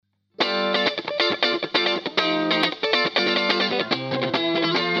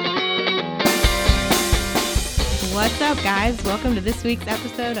What's up, guys? Welcome to this week's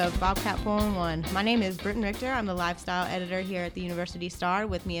episode of Bobcat 411. My name is Britton Richter. I'm the lifestyle editor here at the University Star.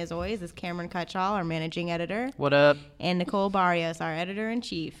 With me, as always, is Cameron Cutshall, our managing editor. What up? And Nicole Barrios, our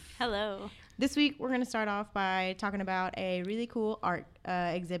editor-in-chief. Hello. This week, we're going to start off by talking about a really cool art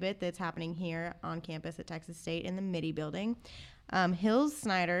exhibit that's happening here on campus at Texas State in the Mitty building. Hills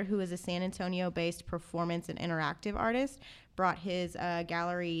Snyder, who is a San Antonio-based performance and interactive artist, brought his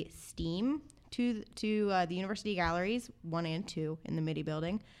gallery Steam to the University Galleries 1 and 2 in the Mitty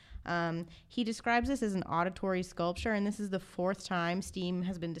building. He describes this as an auditory sculpture, and this is the 4th time Steam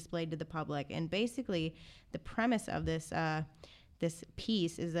has been displayed to the public. And basically, the premise of this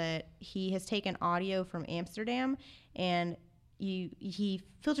piece is that he has taken audio from Amsterdam, and he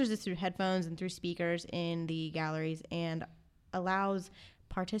filters this through headphones and through speakers in the galleries and allows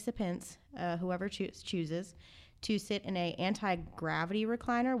participants, whoever chooses, to sit in a anti-gravity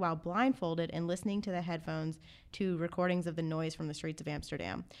recliner while blindfolded and listening to the headphones to recordings of the noise from the streets of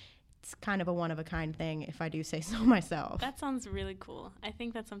Amsterdam. It's kind of a one-of-a-kind thing, if I do say so myself. That sounds really cool. I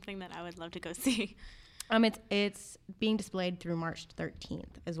think that's something that I would love to go see. It's being displayed through March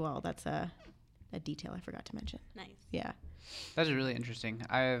 13th as well. That's a detail I forgot to mention. Nice. Yeah. That is really interesting.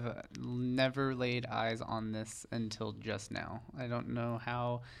 I've never laid eyes on this until just now. I don't know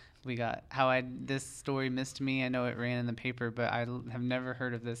how this story missed me. I know it ran in the paper, but I have never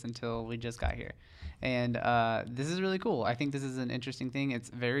heard of this until we just got here. And this is really cool. I think this is an interesting thing. It's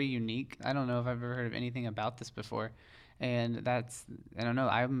very unique. I don't know if I've ever heard of anything about this before. And I don't know.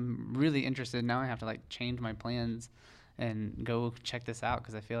 I'm really interested. Now I have to change my plans and go check this out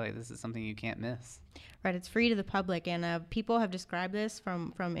because I feel like this is something you can't miss. Right, it's free to the public, and people have described this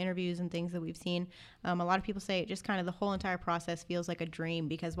from interviews and things that we've seen. A lot of people say it just kind of the whole entire process feels like a dream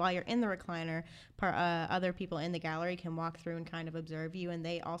because while you're in the recliner, other people in the gallery can walk through and kind of observe you, and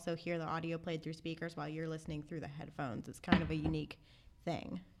they also hear the audio played through speakers while you're listening through the headphones. It's kind of a unique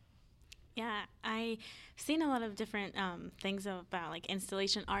thing. Yeah, I've seen a lot of different things about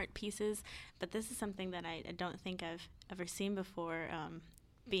installation art pieces, but this is something that I don't think I've ever seen before.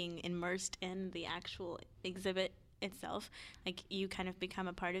 Being immersed in the actual exhibit itself, you kind of become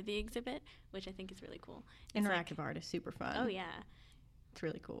a part of the exhibit, which I think is really cool. Interactive art is super fun. Oh yeah, it's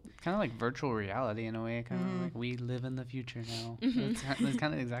really cool. Kind of like virtual reality in a way. Kind of like we live in the future now. That's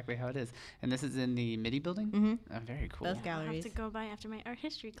kind of exactly how it is. And this is in the Mitty building. Mm-hmm. Oh, very cool. Those galleries. I'll have to go by after my art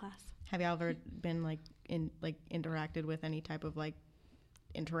history class. Have y'all ever been interacted with any type of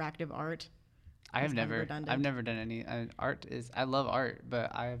interactive art? I've never done any art. I love art, but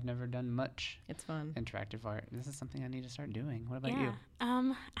I have never done much. It's fun. Interactive art. This is something I need to start doing. What about you?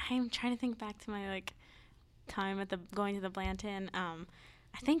 I'm trying to think back to my time at going to the Blanton.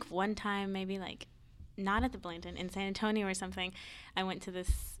 I think one time maybe not at the Blanton, in San Antonio or something, I went to this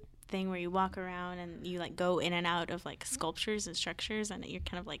thing where you walk around and you go in and out of sculptures and structures, and you're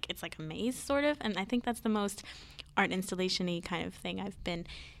kind of it's like a maze sort of, and I think that's the most art installation-y kind of thing I've been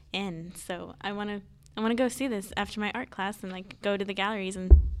in. So I want to go see this after my art class and go to the galleries and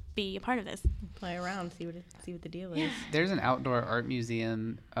be a part of this. Play around, see what the deal is. There's an outdoor art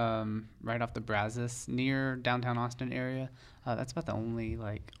museum right off the Brazos near downtown Austin area. That's about the only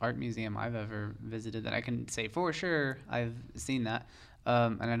art museum I've ever visited that I can say for sure I've seen that.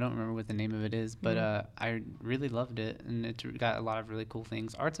 And I don't remember what the name of it is, but I really loved it, and it got a lot of really cool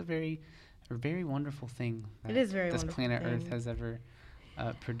things. Art's a very wonderful thing. It is very this wonderful planet thing. Earth has ever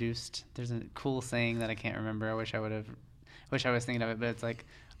produced. There's a cool saying that I can't remember. I wish I was thinking of it, but it's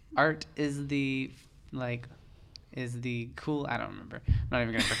art is the cool. I don't remember. I'm not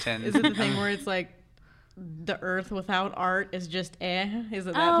even gonna pretend. Is it the thing where it's the earth without art is just Is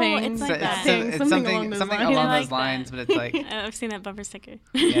it that thing? It's that. It's something along those lines, but it's I've seen that bumper sticker.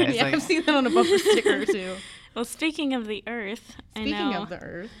 Yeah, I've seen that on a bumper sticker too. Well, speaking of the earth, Speaking of the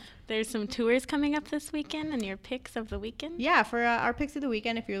earth, there's some tours coming up this weekend, and your picks of the weekend. Yeah, for our picks of the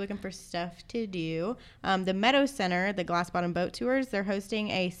weekend, if you're looking for stuff to do, the Meadow Center, the Glass Bottom Boat Tours, they're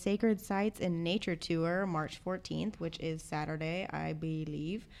hosting a Sacred Sites and Nature Tour March 14th, which is Saturday, I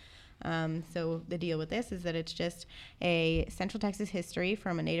believe. So the deal with this is that it's just a Central Texas history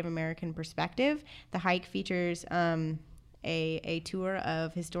from a Native American perspective. The hike features a tour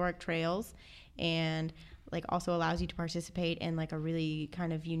of historic trails and also allows you to participate in a really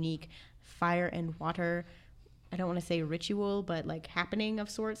kind of unique fire and water, I don't want to say ritual, but happening of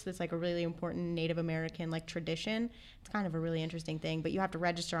sorts. That's a really important Native American tradition. It's kind of a really interesting thing, but you have to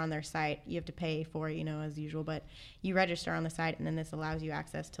register on their site. You have to pay for it, as usual, but you register on the site, and then this allows you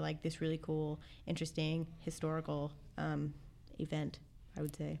access to this really cool, interesting historical event, I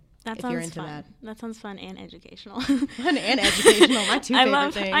would say. That if sounds you're into fun. that. That sounds fun and educational. Fun and educational, my two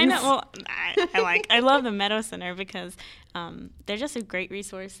favorite things. I know. Well, I love the Meadow Center because they're just a great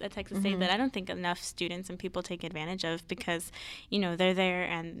resource at Texas State that I don't think enough students and people take advantage of because, they're there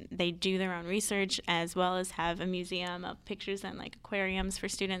and they do their own research as well as have a museum of pictures and like aquariums for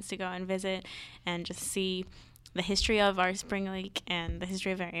students to go and visit and just see the history of our Spring Lake and the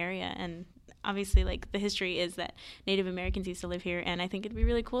history of our area. And obviously, like, the history is that Native Americans used to live here, and I think it'd be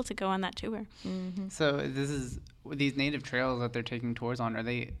really cool to go on that tour. So these native trails that they're taking tours on, are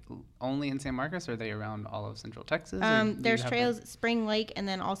they only in San Marcos, or are they around all of Central Texas? There's trails, Spring Lake, and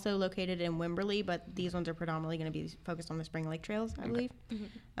then also located in Wimberley, but these ones are predominantly going to be focused on the Spring Lake trails, I believe.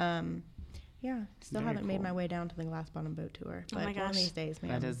 Yeah, still Very haven't made cool. my way down to the Glass Bottom Boat Tour, Oh but my one of gosh. these days,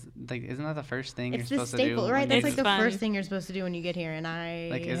 man. That is, like, isn't that the first thing It's you're the supposed to do? staple, right? when That's you like It's the fun. first thing you're supposed to do when you get here, and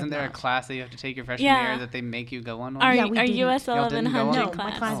Like, isn't there a not. class that you have to take your freshman Yeah. year that they make you go on? Our, Yeah, we our didn't. US Y'all didn't go on? 1100 No,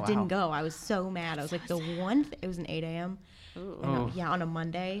 class. my class Oh, wow. didn't go. I was so mad. I was like, it was an 8 a.m. Ooh. Oh. Yeah, on a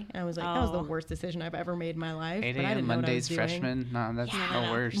Monday, and I was like, that was the Oh. worst decision I've ever made in my life. 8 but I a.m. didn't know what I Mondays, was doing. freshman? No, that's Yeah.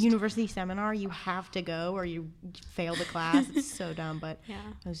 the worst. University seminar, you have to go or you fail the class. It's so dumb, but Yeah.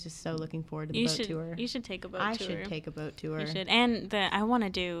 I was just so looking forward to the You boat should tour. you should take a boat I tour. should take a boat tour. You should. And I want to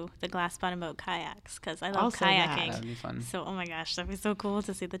do the Glass Bottom Boat kayaks because I love Also that. kayaking. That'd be fun. So, oh my gosh, that'd be so cool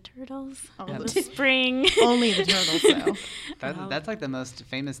to see the turtles. Oh, in the the t- spring. Only the turtles, though. That's like the most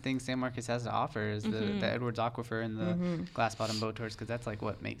famous thing San Marcos has to offer is the Edwards Aquifer and the Glass Bottom Boat Tours, because that's like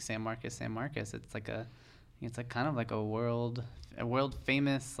what makes San Marcos San Marcos. It's like kind of like a world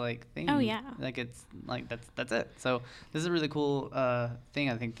famous like thing. Oh, yeah. Like it's like that's it. So this is a really cool thing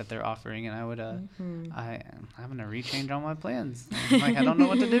I think that they're offering, and I would I'm gonna rechange all my plans. Like I don't know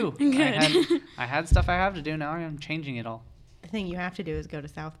what to do. Good. I had stuff I have to do. Now I'm changing it all. The thing you have to do is go to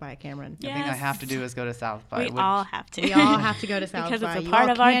South by, Cameron. The thing I have to do is go to South by. We all have to. We all have to go to South Because by. it's a You part all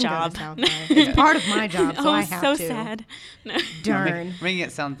of our can go to job. South by. It's part of my job, so Oh, I have so to. sad. No. Darn. Making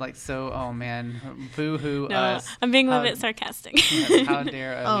it sound like so. Oh man, boo hoo No, us. I'm being a How- little bit sarcastic. How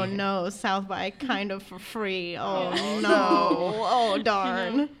dare? Oh we- no, South by kind of for free. Oh Oh, no. no. Oh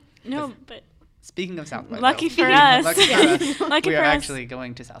darn. No, but Speaking of South by, Lucky though, for us. lucky for us, Lucky we for are us. actually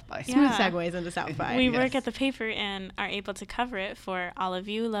going to South by. Smooth Yeah. segues into South by. we Yes. work at the paper and are able to cover it for all of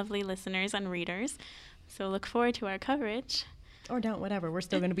you lovely listeners and readers. So look forward to our coverage. Or don't, whatever. We're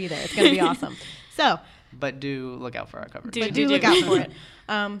still going to be there. It's going to be awesome. So, But do look out for our coverage. Do- but do look out for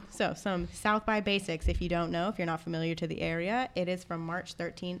it. So some South by basics, if you don't know, if you're not familiar to the area, it is from March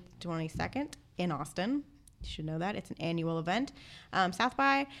 13th to 22nd in Austin. You should know that. It's an annual event. South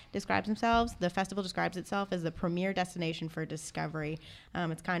by the festival describes itself as the premier destination for discovery.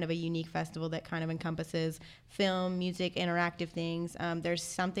 It's kind of a unique festival that kind of encompasses film, music, interactive things. There's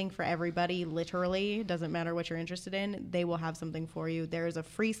something for everybody, literally. It doesn't matter what you're interested in. They will have something for you. There is a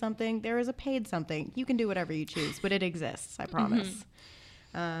free something. There is a paid something. You can do whatever you choose, but it exists, I promise.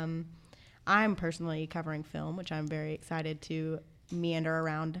 I'm personally covering film, which I'm very excited to meander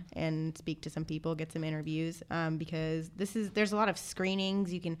around and speak to some people, get some interviews, because there's a lot of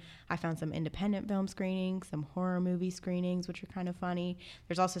screenings. I found some independent film screenings, some horror movie screenings, which are kind of funny.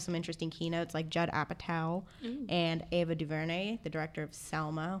 There's also some interesting keynotes like Judd Apatow and Ava DuVernay, the director of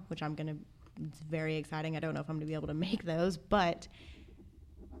Selma, which it's very exciting. I don't know if I'm going to be able to make those, but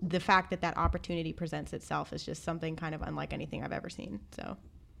the fact that opportunity presents itself is just something kind of unlike anything I've ever seen. So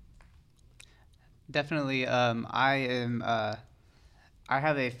Definitely. I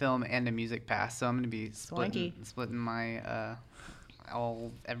have a film and a music pass, so I'm going to be Swanky. splitting my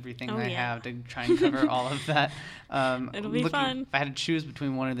everything Oh, I yeah. have to try and cover all of that. It'll be fun. If I had to choose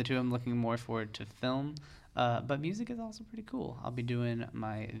between one of the two, I'm looking more forward to film. But music is also pretty cool. I'll be doing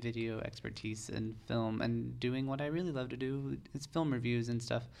my video expertise in film and doing what I really love to do. It's film reviews and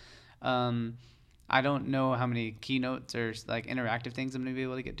stuff. I don't know how many keynotes or like interactive things I'm going to be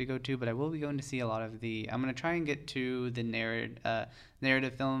able to get to go to, but I will be going to see a lot of I'm going to try and get to the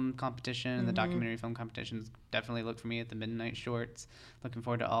narrative film competition and the documentary film competitions. Definitely look for me at the Midnight Shorts. Looking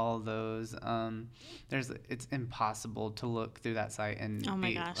forward to all of those. It's impossible to look through that site and Oh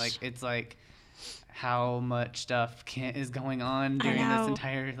my gosh. like it's like how much stuff is going on I during this know.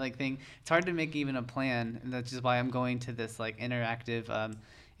 entire thing. It's hard to make even a plan. And that's just why I'm going to this like interactive.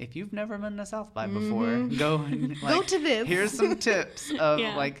 If you've never been to South by before, go and, Go to this. Here's some tips of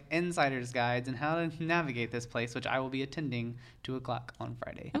Yeah. like insiders guides and how to navigate this place, which I will be attending 2:00 on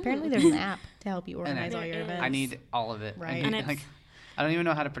Friday. apparently there's an app to help you organize all There your is. events. I need all of it. Right. I, And need, it's- like, I don't even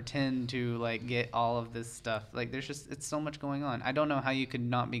know how to pretend to like get all of this stuff. Like it's so much going on. I don't know how you could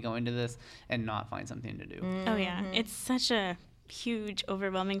not be going to this and not find something to do. Oh yeah, it's such a huge,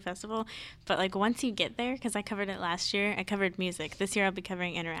 overwhelming festival. But like once you get there, because I covered it last year, I covered music. This year I'll be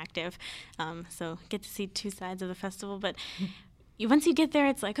covering interactive. So get to see two sides of the festival. But once you get there,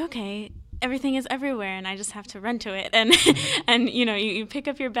 it's like, okay, everything is everywhere, and I just have to run to it. And and you pick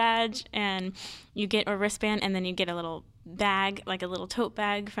up your badge, and you get a wristband, and then you get a little bag, like a little tote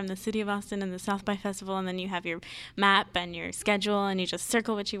bag from the City of Austin and the South by Festival, and then you have your map and your schedule, and you just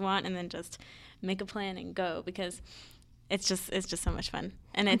circle what you want, and then just make a plan and go, because it's just so much fun.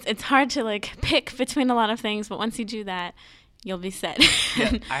 And it's hard to like pick between a lot of things, but once you do that, you'll be set.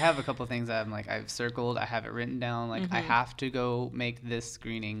 Yeah, I have a couple things that I'm like, I've circled, I have it written down, like I have to go make this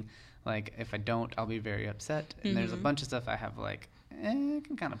screening. Like if I don't, I'll be very upset. And there's a bunch of stuff I have like, I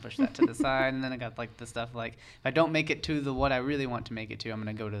can kind of push that to the side. And then I got like the stuff like, if I don't make it to the what I really want to make it to, I'm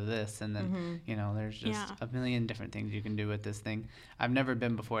going to go to this. And then, there's just a million different things you can do with this thing. I've never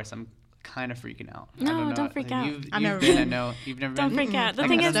been before, so I'm kind of freaking out. No, don't freak out. You've never been. I know you've never don't been. Don't freak out. The I'm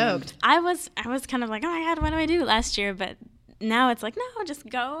thing is, stoked. I was kind of like, oh my God, what do I do last year? But now it's like, no, just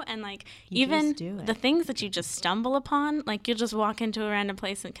go. And like, You even just do it. the things that you just stumble upon, like you'll just walk into a random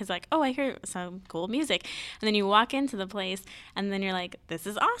place because like, oh, I hear some cool music. And then you walk into the place and then you're like, this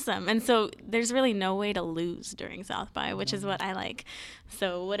is awesome. And so there's really no way to lose during South by, which is what I like.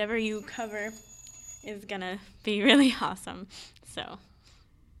 So whatever you cover is going to be really awesome. So.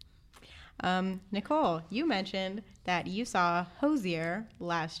 Nicole, you mentioned that you saw Hozier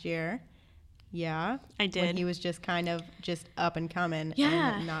last year. Yeah, I did. When he was just kind of just up and coming,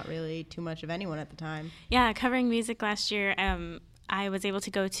 and not really too much of anyone at the time. Yeah, covering music last year, I was able to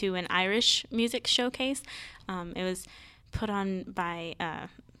go to an Irish music showcase. It was put on by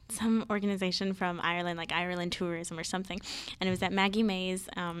some organization from Ireland, like Ireland Tourism or something, and it was at Maggie May's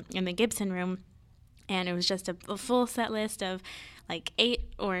in the Gibson Room, and it was just a full set list of like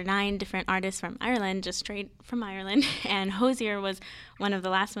 8 or 9 different artists from Ireland, just straight from Ireland. And Hozier was one of the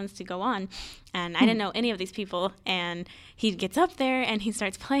last ones to go on. And I didn't know any of these people. And he gets up there and he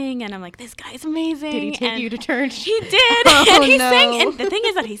starts playing. And I'm like, this guy's amazing. Did he take you to church? He did. And he sang. And the thing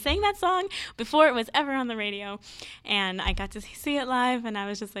is that he sang that song before it was ever on the radio. And I got to see it live. And I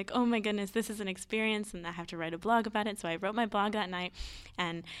was just like, oh my goodness, this is an experience. And I have to write a blog about it. So I wrote my blog that night.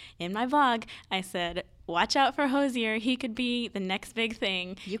 And in my blog, I said, watch out for Hozier. He could be the next big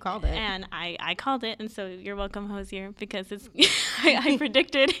thing. You called it. And I called it. And so you're welcome, Hozier, because it's I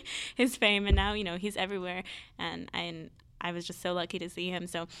predicted his fame. And now, he's everywhere. And I was just so lucky to see him.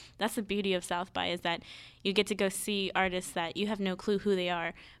 So that's the beauty of South by, is that you get to go see artists that you have no clue who they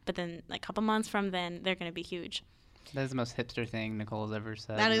are. But then like a couple months from then, they're going to be huge. That is the most hipster thing Nicole's ever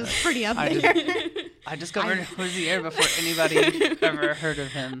said. That is pretty up there. I discovered Hozier before anybody ever heard of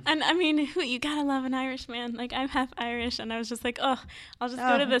him. And I mean, you gotta love an Irishman. Like, I'm half Irish, and I was just like, oh, I'll just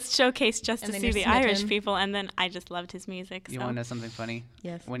go to this showcase just to see the Irish people. And then I just loved his music. You want to know something funny?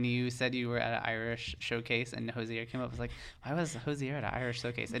 Yes. When you said you were at an Irish showcase and Hozier came up, I was like, why was Hozier at an Irish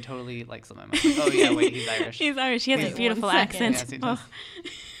showcase? It totally like slipped my mind. Like, oh yeah, wait, he's Irish. He's Irish. He has a beautiful accent. Yes,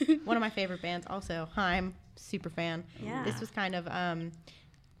 One of my favorite bands, also Haim, super fan. Yeah. This was kind of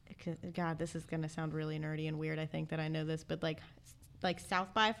God, this is gonna sound really nerdy and weird. I think that I know this, but like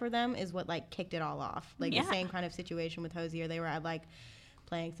South by for them is what like kicked it all off. Like the same kind of situation with Hozier. They were at like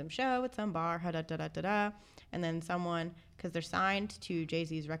playing some show at some bar, and then someone, because they're signed to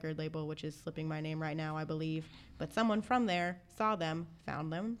Jay-Z's record label, which is slipping my name right now, I believe. But someone from there saw them,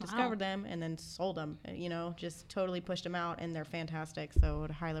 found them, discovered them, and then sold them. Just totally pushed them out, and they're fantastic. So I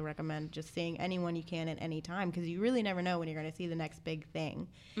would highly recommend just seeing anyone you can at any time, because you really never know when you're going to see the next big thing.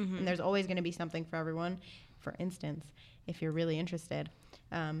 Mm-hmm. And there's always going to be something for everyone. For instance, if you're really interested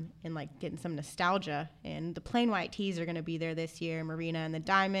in like getting some nostalgia, and the Plain White Tees are going to be there this year, Marina and the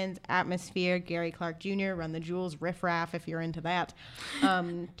Diamonds, Atmosphere, Gary Clark Jr., Run the Jewels, Riff Raff if you're into that,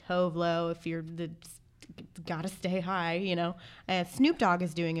 Tovlo if you're gotta stay high, Snoop Dogg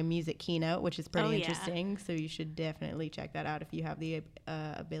is doing a music keynote, which is pretty interesting, so you should definitely check that out if you have the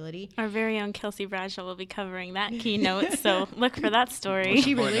ability. Our very own Kelsey Bradshaw will be covering that keynote, so look for that story. Will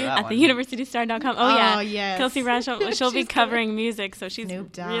she really? At the universitystar.com. Oh yeah, yes. Kelsey Bradshaw, she'll be covering music, so she's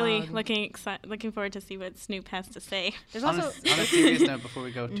Snoop Dogg. really looking forward to see what Snoop has to say. There's on also a serious note, before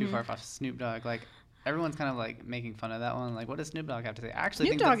we go too far off Snoop Dogg, like everyone's kind of like making fun of that one. Like, what does Snoop Dogg have to say? I actually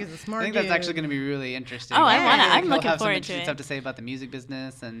Snoop Dogg is a smart I think dude. that's actually going to be really interesting. Oh, I'm looking have some forward to interesting it. stuff to say about the music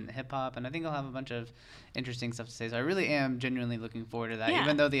business and hip hop, and I think I'll have a bunch of interesting stuff to say. So I really am genuinely looking forward to that. Yeah.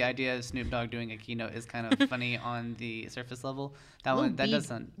 Even though the idea of Snoop Dogg doing a keynote is kind of funny on the surface level, that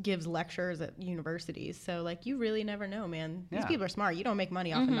doesn't gives lectures at universities. So like you really never know, man. These Yeah. people are smart. You don't make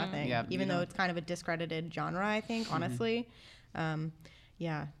money off of nothing. Yeah, even though it's kind of a discredited genre, I think, honestly.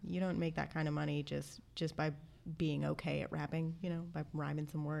 You don't make that kind of money just by being okay at rapping, by rhyming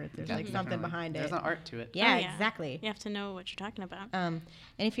some words. There's Yeah, like something definitely. behind There's it. an art to it. Yeah, Oh, yeah. exactly. You have to know what you're talking about. And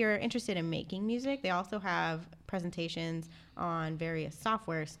if you're interested in making music, they also have presentations on various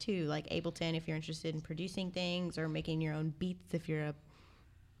softwares too, like Ableton if you're interested in producing things, or making your own beats if you're a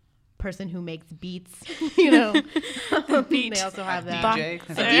person who makes beats. They also have that. DJ.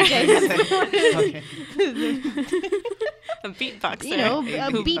 DJ. Okay. A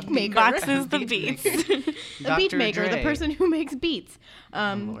beatboxer. A beat maker. Boxes the Beat beats. A beat Dr. maker, the Dre. person who makes beats.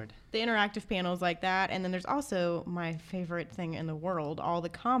 Lord. The interactive panels like that. And then there's also my favorite thing in the world, all the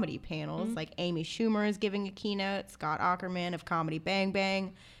comedy panels. Like Amy Schumer is giving a keynote, Scott Aukerman of Comedy Bang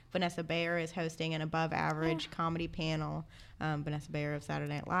Bang, Vanessa Bayer is hosting an above average comedy panel. Vanessa Bayer of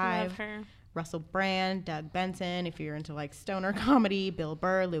Saturday Night Live. Love her. Russell Brand, Doug Benson, if you're into like stoner comedy, Bill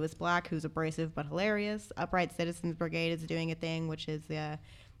Burr, Lewis Black, who's abrasive but hilarious. Upright Citizens Brigade is doing a thing, which is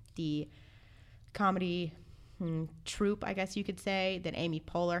the comedy troupe, I guess you could say, that Amy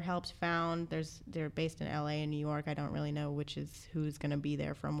Poehler helped found. They're based in LA and New York. I don't really know who's going to be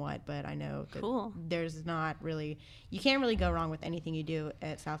there from what, but I know that Cool. there's not really, you can't really go wrong with anything you do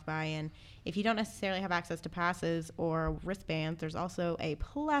at South by. And if you don't necessarily have access to passes or wristbands, there's also a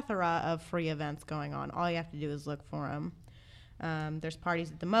plethora of free events going on. All you have to do is look for them. There's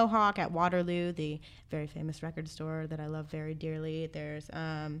parties at the Mohawk, at Waterloo, the very famous record store that I love very dearly. There's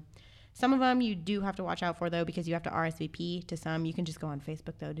some of them you do have to watch out for, though, because you have to RSVP to some. You can just go on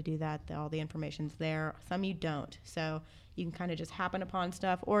Facebook, though, to do that. All the information's there. Some you don't. So you can kind of just happen upon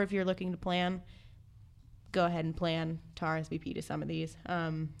stuff. Or if you're looking to plan, go ahead and plan to RSVP to some of these.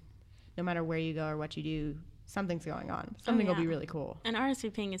 No matter where you go or what you do, something's going on. Something will be yeah. really cool. And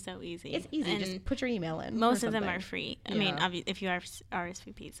RSVPing is so easy. It's easy. And just put your email in. most or of them something. are free. I Yeah. mean, if you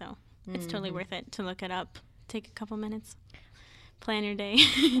RSVP, so it's totally worth it to look it up. Take a couple minutes. Plan your day.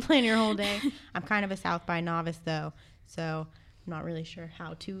 Plan your whole day. I'm kind of a South by novice, though, so I'm not really sure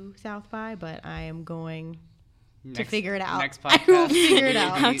how to South by, but I am going to figure it out. Next I podcast. will figure it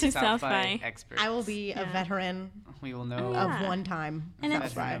out. How We'll be to South by. experts. I will be a Yeah. veteran We will know. Oh, yeah. of one time And South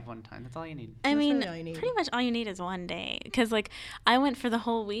it's- Veteran by. of one time. That's all you need. I That's mean, really all you need. pretty much all you need is one day. Because, like, I went for the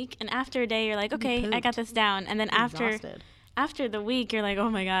whole week, and after a day, you're like, okay, I got pooped. this down. And then You're after exhausted. the week, you're like, oh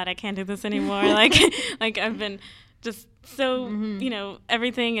my God, I can't do this anymore. like I've been just so,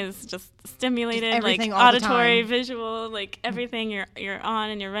 everything is just stimulated, Just everything like all the auditory, time. visual, like everything you're on,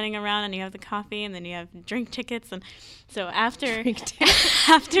 and you're running around, and you have the coffee, and then you have drink tickets. And so after Drink tickets.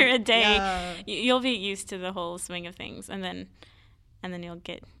 after a day, Yeah. you'll be used to the whole swing of things, and then you'll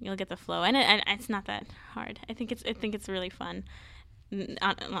get the flow, and it's not that hard. I think it's really fun.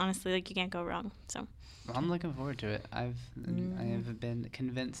 Honestly, like, you can't go wrong. So Well, I'm looking forward to it. I have been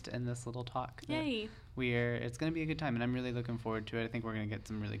convinced in this little talk that yay. it's going to be a good time, and I'm really looking forward to it. I think we're going to get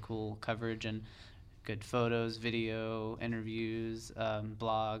some really cool coverage and good photos, video, interviews,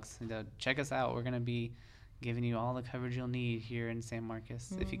 blogs. Check us out. We're going to be giving you all the coverage you'll need here in San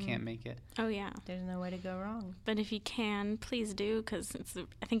Marcos if you can't make it. Oh yeah. There's no way to go wrong. But if you can, please do, because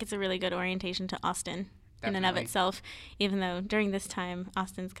I think it's a really good orientation to Austin in and of Definitely. itself, even though during this time,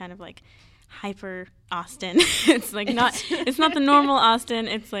 Austin's kind of like hyper Austin. It's like it's not the normal Austin.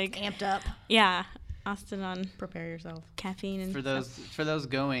 It's like, Amped up. yeah, Austin on Prepare yourself. caffeine and For those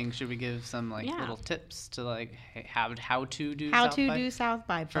going, should we give some Yeah. little tips to how to do How South to by? do South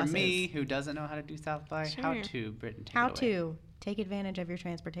by For buses. me, who doesn't know how to do South by, how Sure. to, Britton, take How it away. to take advantage of your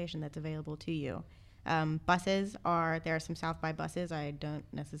transportation that's available to you. Buses there are some South by buses. I don't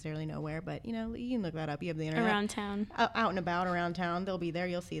necessarily know where, but you can look that up. You have the internet. around town. Out and about around town. They'll be there.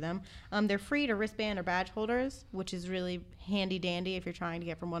 You'll see them. They're free to wristband or badge holders, which is really handy dandy if you're trying to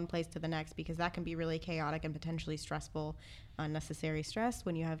get from one place to the next, because that can be really chaotic and potentially stressful, unnecessary stress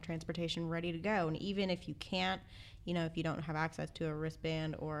when you have transportation ready to go. And even if you can't, if you don't have access to a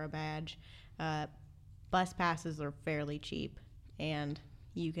wristband or a badge, bus passes are fairly cheap, and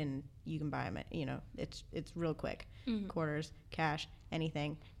you can buy them at, it's real quick. Quarters, cash,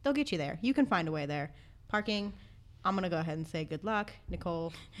 anything. They'll get you there. You can find a way there. Parking, I'm going to go ahead and say good luck.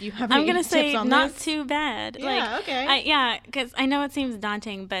 Nicole, do you have any I'm gonna tips say on not this? too bad. Yeah, okay. Because I know it seems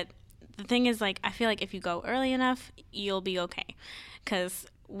daunting, but the thing is, like, I feel like if you go early enough, you'll be okay. Because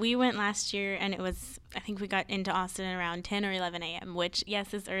we went last year, and I think we got into Austin around 10 or 11 a.m., which,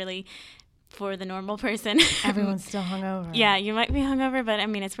 yes, is early for the normal person. Everyone's still hungover. Yeah, you might be hungover, but I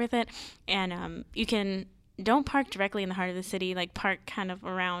mean, it's worth it. And don't park directly in the heart of the city. Like, park kind of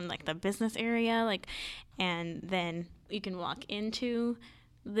around like the business area, and then you can walk into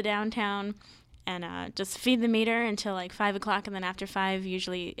the downtown and just feed the meter until like 5 o'clock, and then after 5,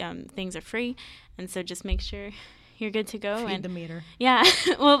 usually things are free. And so just make sure you're good to go. Feed and the meter. yeah,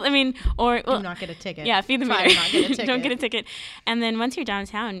 well, I mean, or well, Do not get a ticket. yeah, feed the Try meter. to not get a ticket. Don't get a ticket. And then once you're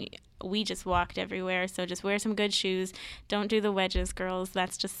downtown, we just walked everywhere. So just wear some good shoes. Don't do the wedges, girls.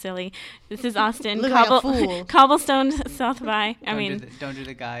 That's just silly. This is Austin. Look like a fool. Cobblestone South by. I Don't mean, don't do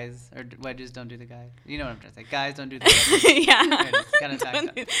the guys, or wedges don't do the guys. You know what I'm trying to say. Guys don't do the wedges. yeah. There it is. Got it back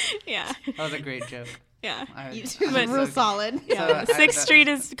up. Yeah. That was a great joke. Yeah. But real solid. So Sixth Street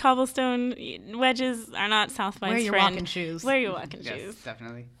is cobblestone. Wedges are not South by's Wear your friend. walking shoes. Wear your walking Yes, shoes.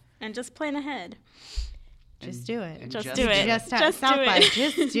 definitely. And just plan ahead. Just do it. And Just do it. Just Just South do by. it.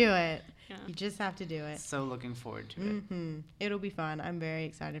 Just do it. Yeah. You just have to do it. So looking forward to it. It'll be fun. I'm very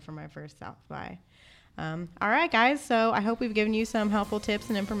excited for my first South by. All right, guys. So I hope we've given you some helpful tips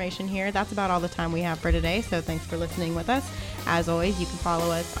and information here. That's about all the time we have for today. So thanks for listening with us. As always, you can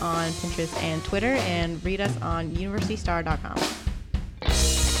follow us on Pinterest and Twitter and read us on universitystar.com.